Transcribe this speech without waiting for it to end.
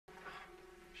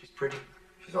pretty.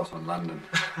 She's also in London.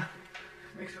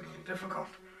 Makes it a little difficult.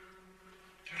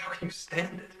 How can you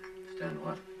stand it? Stand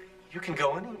what? You can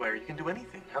go anywhere. You can do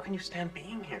anything. How can you stand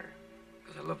being here?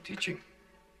 Because I love teaching.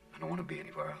 I don't want to be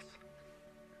anywhere else.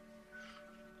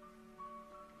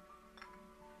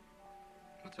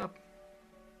 What's up?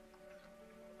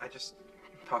 I just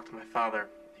talked to my father.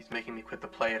 He's making me quit the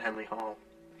play at Henley Hall.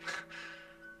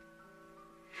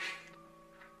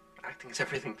 Acting is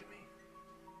everything to me.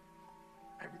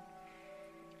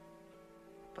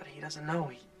 But he doesn't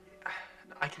know.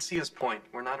 I can see his point.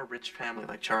 We're not a rich family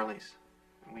like Charlie's.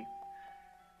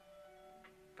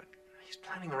 But he's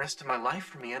planning the rest of my life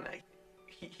for me, and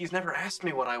he's never asked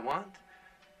me what I want.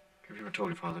 Have you ever told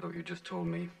your father what you just told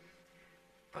me?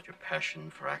 About your passion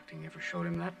for acting? You ever showed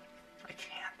him that? I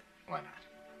can't. Why not?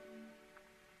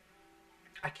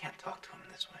 I can't talk to him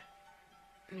this way.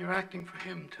 And you're acting for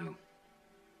him, too.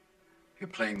 You're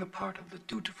playing the part of the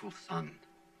dutiful son.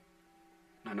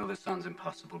 And I know this sounds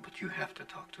impossible, but you have to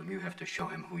talk to him. You have to show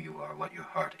him who you are, what your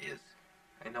heart is.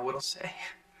 I know what he'll say.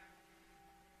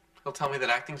 He'll tell me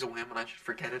that acting's a whim and I should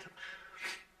forget it.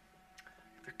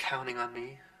 If they're counting on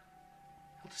me,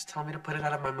 he'll just tell me to put it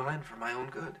out of my mind for my own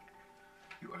good.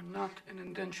 You are not an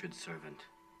indentured servant.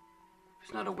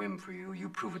 It's not a whim for you. You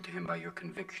prove it to him by your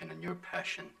conviction and your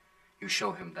passion. You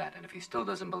show him that, and if he still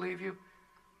doesn't believe you,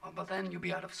 well, by then you'll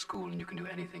be out of school and you can do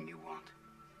anything you want.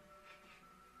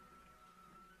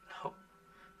 No.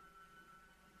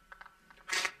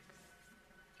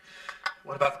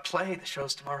 What about the play? The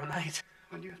show's tomorrow night.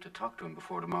 Well, you have to talk to him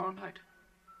before tomorrow night.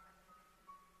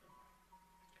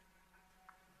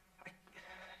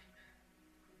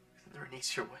 Isn't there an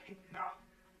easier way? No.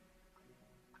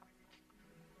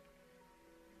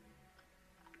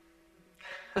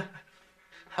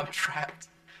 I'm trapped.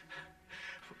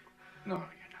 No, you're not.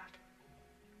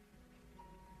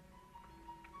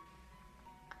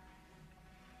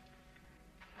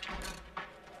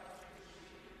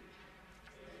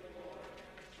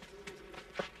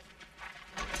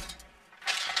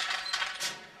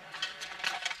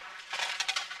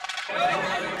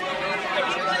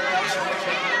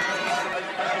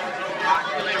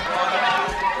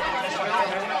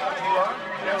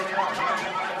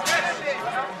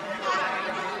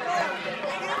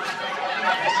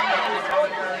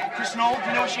 Chris Knoll, do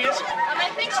you know where she is?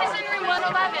 I think she's in room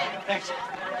 111. Thanks.